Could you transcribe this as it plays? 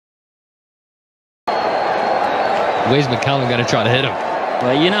Where's McCullum going to try to hit him?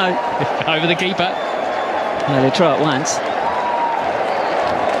 Well, you know. Over the keeper. No, they'll try it once.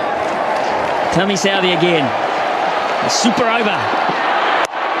 Tommy Southey again. A super over.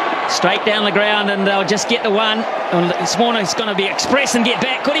 Straight down the ground, and they'll just get the one. Swarner's going to be express and get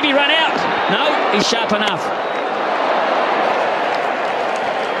back. Could he be run out? No, he's sharp enough.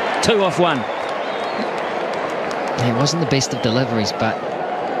 2 off 1. It wasn't the best of deliveries, but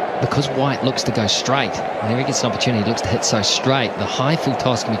because White looks to go straight, whenever he gets an opportunity, he looks to hit so straight. The high full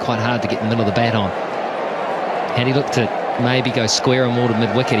toss can be quite hard to get in the middle of the bat on. Had he looked to maybe go square or more to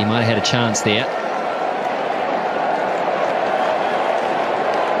mid-wicket, he might have had a chance there.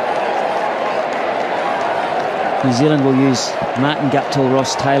 New Zealand will use Martin Guptill,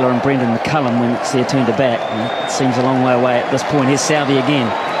 Ross Taylor and Brendan McCullum when it's their turn to bat. And it seems a long way away at this point. Here's Southey again.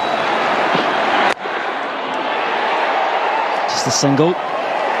 Just a single.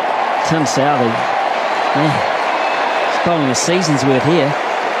 Tim Southey. He's bowling a season's worth here.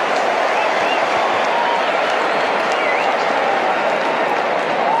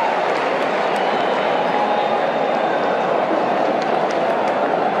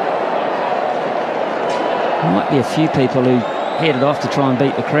 There might be a few people who headed off to try and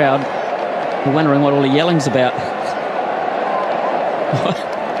beat the crowd. They're wondering what all the yelling's about.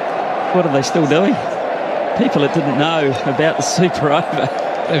 What are they still doing? People that didn't know about the super over.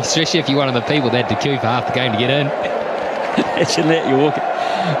 Especially if you're one of the people that had to queue for half the game to get in. Imagine that, you're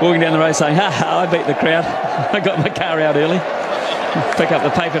walking down the road saying, ha, I beat the crowd. I got my car out early. Pick up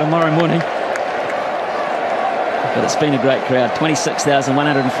the paper tomorrow morning. But it's been a great crowd.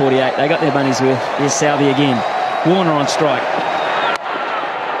 26,148. They got their money's worth. Here's Southey again. Warner on strike.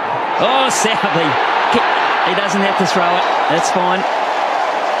 Oh, Southey. He doesn't have to throw it. That's fine.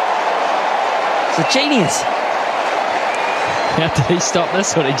 It's a genius. How did he stop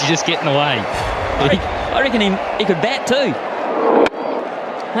this, or did you just get in the way? I reckon he could bat too.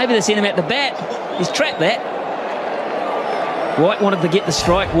 Maybe they sent him out to bat. He's trapped that. White wanted to get the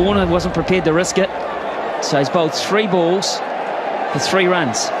strike. Warner wasn't prepared to risk it. So he's bowled 3 balls for 3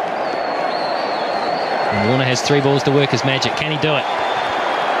 runs. And Warner has 3 balls to work his magic. Can he do it?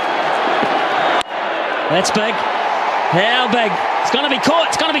 That's big. How big? It's going to be caught.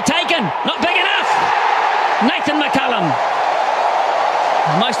 It's going to be taken. Not big enough. Nathan McCullum.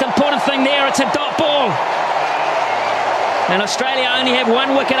 The most important thing there, it's a dot ball. And Australia only have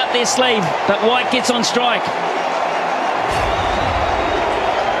 1 wicket up their sleeve, but White gets on strike.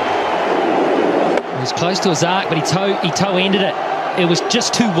 It was close to his arc, but he toe-ended it. It was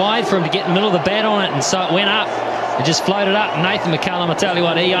just too wide for him to get in the middle of the bat on it, and so it went up. It just floated up. Nathan McCullum, I tell you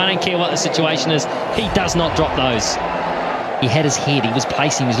what, I don't care what the situation is, he does not drop those. He had his head, he was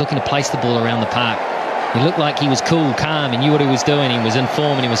placing, he was looking to place the ball around the park. He looked like he was cool, calm, he knew what he was doing, he was in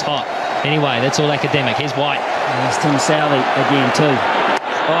form and he was hot. Anyway, that's all academic. Here's White. There's Tim Southey again too.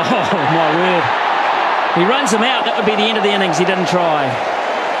 Oh, my word. If he runs him out, that would be the end of the innings. He didn't try.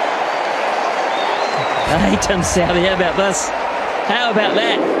 Hey, Tim Southey, how about this? How about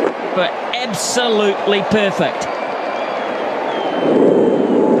that? But absolutely perfect.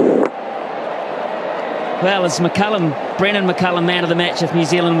 Well, is McCullum, Brendan McCullum, man of the match if New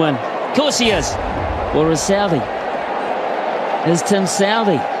Zealand win? Of course he is. Or is Southey? Is Tim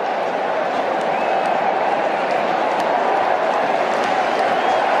Southey?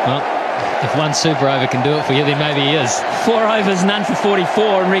 Well, if one super over can do it for you, then maybe he is. 4 overs, none for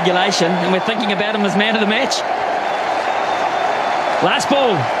 44 in regulation, and we're thinking about him as man of the match. Last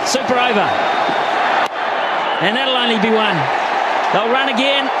ball, super over. And that'll only be 1. They'll run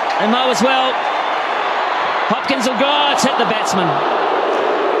again, and mow as well. Hopkins will go, it's hit the batsman.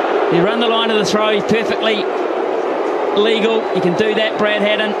 You run the line of the throw, perfectly legal. You can do that, Brad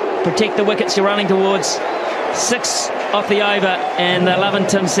Haddon. Protect the wickets you're running towards. 6 off the over, and they're loving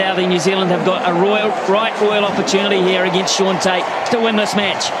Tim Southey. New Zealand have got a royal opportunity here against Shaun Tate to win this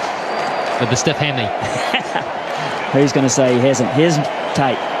match. With the stiff hammy. Who's going to say he hasn't? Here's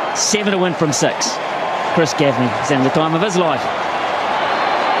Tate. 7 to win from 6. Chris Gaffney is having the time of his life.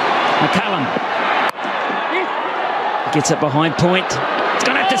 McCullum gets it behind point. It's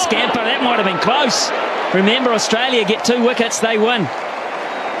going to have to scamper. That might have been close. Remember, Australia get 2 wickets, they win.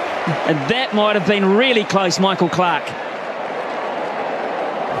 And that might have been really close, Michael Clark.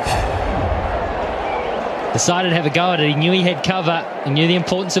 Decided to have a go at it. He knew he had cover. He knew the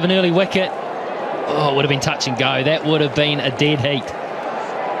importance of an early wicket. Oh, it would have been touch and go. That would have been a dead heat.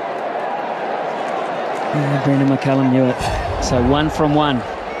 Yeah, Brendan McCullum knew it. So 1 from 1.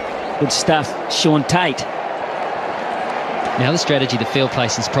 Good stuff. Shaun Tate. Now the strategy, the field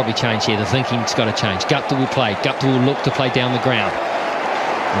placing's probably changed here. The thinking's got to change. Guptill will play. Guptill will look to play down the ground.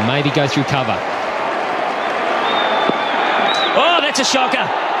 And maybe go through cover. Oh, that's a shocker.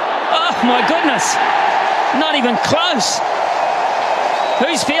 Oh, my goodness. Not even close.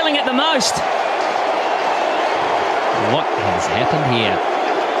 Who's feeling it the most? What has happened here?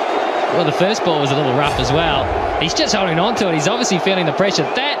 Well, the first ball was a little rough as well. He's just holding on to it. He's obviously feeling the pressure.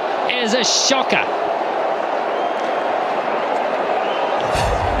 That is a shocker.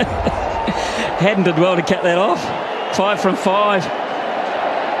 Hadden did well to cut that off. 5 from 5.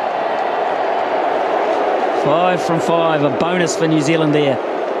 5 from 5. A bonus for New Zealand there.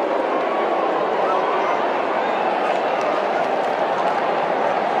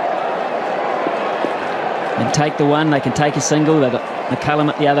 And take the one. They can take a single. They've got McCullum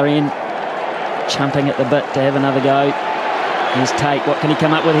at the other end, chumping at the bit to have another go. Here's Tate. What can he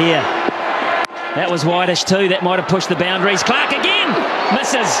come up with here? That was wideish too. That might have pushed the boundaries. Clark again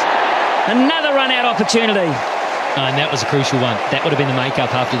misses. Another run-out opportunity. And that was a crucial one. That would have been the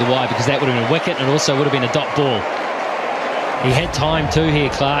make-up after the wide, because that would have been a wicket and also would have been a dot ball. He had time too here,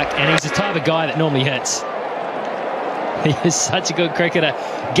 Clark, and he's the type of guy that normally hits. He is such a good cricketer.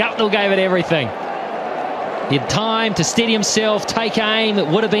 Guptill gave it everything. He had time to steady himself, take aim. It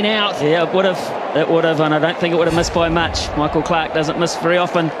would have been out. Yeah, it would have. It would have, and I don't think it would have missed by much. Michael Clark doesn't miss very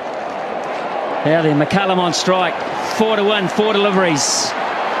often. Now then, McCullum on strike. 4 to 1, 4 deliveries.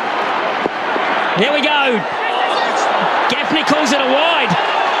 Here we go. Gaffney calls it a wide,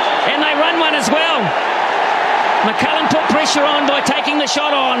 and they run one as well. McCullum put pressure on by taking the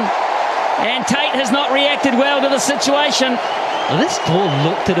shot on, and Tate has not reacted well to the situation. Well, this ball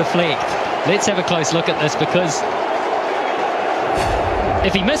looked to deflect. Let's have a close look at this, because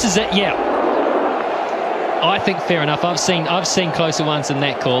if he misses it, yeah, I think fair enough. I've seen closer ones than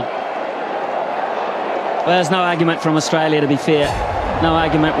that call. Well, there's no argument from Australia, to be fair. No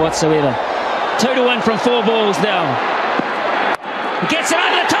argument whatsoever. 2 to 1 from 4 balls now. Gets it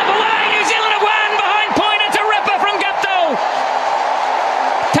over the top away. New Zealand have won. Behind point. It's a ripper from Guptill.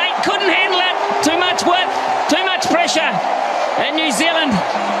 Tate couldn't handle it. Too much width. Too much pressure. And New Zealand,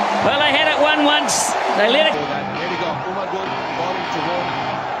 well, they had it won once. They let it. There we go. Bowling to Warner.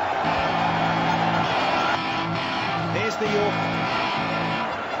 There's the York.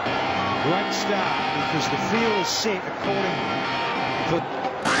 Great start, because the field is set accordingly. But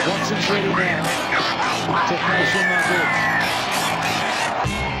Watson's ready now to finish in my good.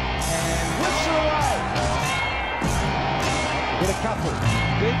 And whips her away. With a couple.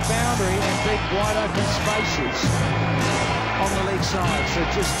 Big boundary and big wide open spaces on the leg side. So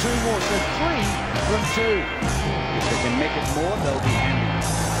just 2 more. So 3 from 2. If they can make it more, they'll be handy.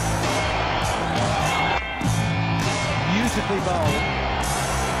 Beautifully bowled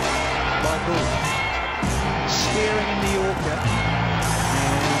by Bull. Steering in the Yorker.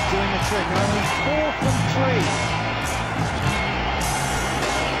 And he's doing the trick. Only 4 from 3.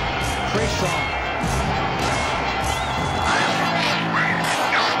 Press on.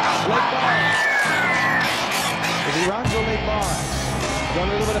 Leg bias. If he runs or leg bias. Got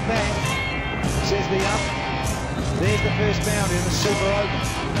a little bit of bang. Says the up. There's the first boundary in the super open.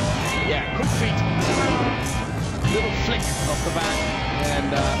 Yeah, quick feet. Little flick off the bat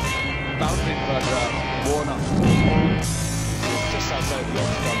and boundary for Warner. Just outside the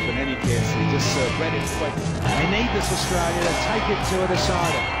off stump in any case. He just read it quick. They need this Australia to take it to a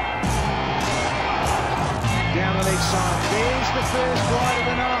decider. Down the leg side. There's the first wide of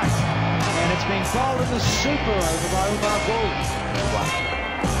the night. And it's been bowled in the super over by Umar Bull.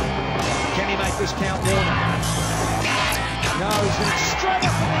 Can he make this count, Warner? No, he's going straight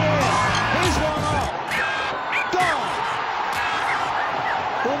up in the air. He's one off. Gone.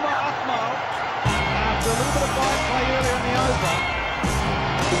 Umar Akmal, after a little bit of bite play earlier in the over,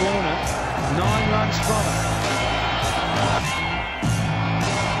 to Warner, 9 runs from it.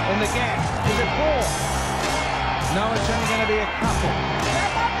 In the gap, is it 4? No, it's only going to be a couple.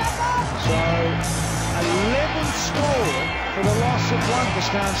 So, 11 score for the loss of 1 for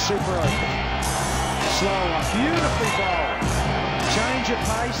Starnes Super Open. Slow one, beautifully bowled. Change of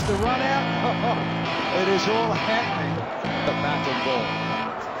pace, the run out. It is all happening. The bat and ball.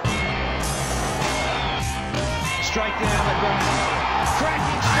 Straight down the ground.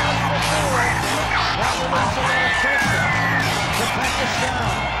 Cracking straight to the forward. That will lose a lot of pressure to Pakistan.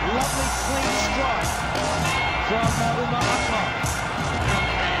 Lovely clean strike from Umar Akmal.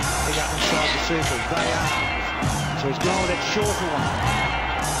 Big up inside the circle. They are. So he's going with that shorter one.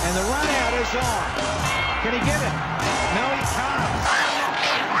 And the run out is on. Can he get it? No, he can't.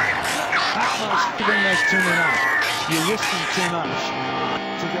 Akmal's giving those too much. You're risking too much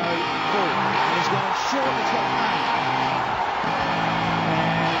to go forward. And he's going short. It's got pain.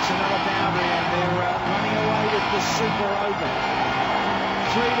 And it's another boundary. And they're running away with the super over.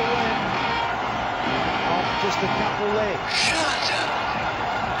 3 to win. just a couple there. Shut up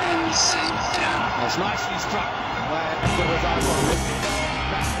and sit down. It's nicely struck by the result of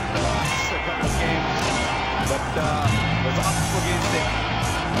back in the last couple of games, but was up against it.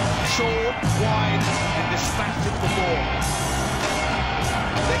 Short, wide, and dispatched it the ball.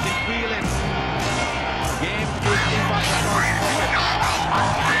 They can feel it. Game is in Pakistan's pocket.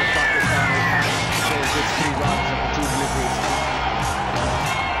 The Pakistani says it's 3 runs and 2 deliveries.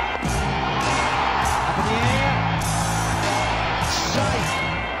 Up in the air. Safe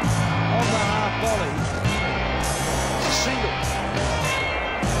on the half volley. It's a single.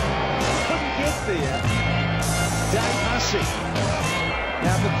 Couldn't get there. Dave Hussey.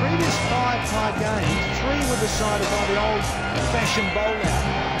 Now, the previous 5 tie games, 3 were decided by the old-fashioned bowl-out.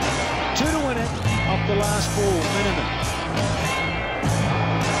 2 to win it off the last ball, minimum.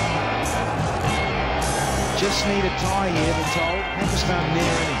 Just need a tie here, we're told. Pakistan near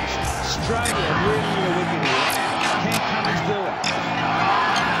innings. Australia really need a wicket here. Can Cummins do it?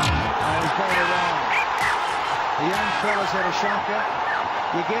 Oh, he's got it wrong. The young fella's had a shocker.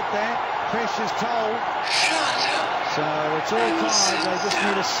 You get that? Pressure's told. Shut up. So it's all tied. They just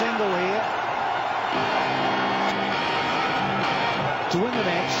need a single here to win the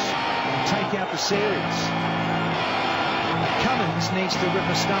match and take out the series. Cummins needs to rip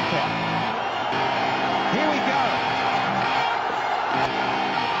a stump out. Here we go.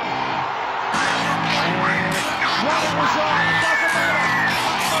 And running was on. It doesn't matter.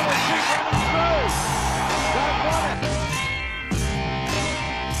 Oh, they keep running through. Don't want it.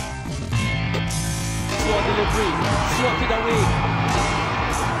 Slow delivery, swat it away.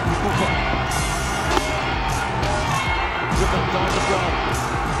 Cooper. Driven down the ground.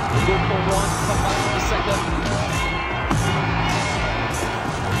 They go for 1, come back for the second.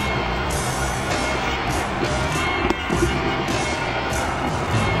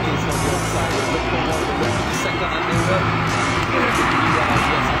 It's on the outside. They look for 1, they go for the second, and they will. Yes,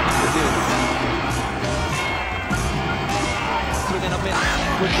 I think it is. Swinging a bit.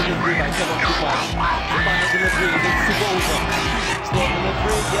 Good delivery by Kevin Cooper. The final delivery, then super over. Slow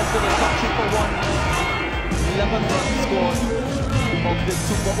delivery, yesterday touching for 1. 11 runs scored of the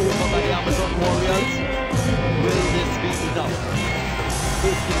super over by the Amazon Warriors. Will this be enough?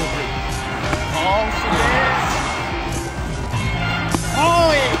 Good delivery. Oh, yes!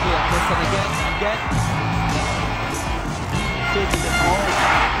 Oh, yeah! Listen again. Taking it all.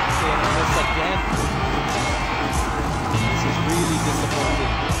 Okay, and this again. This is really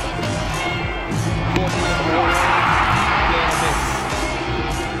disappointing.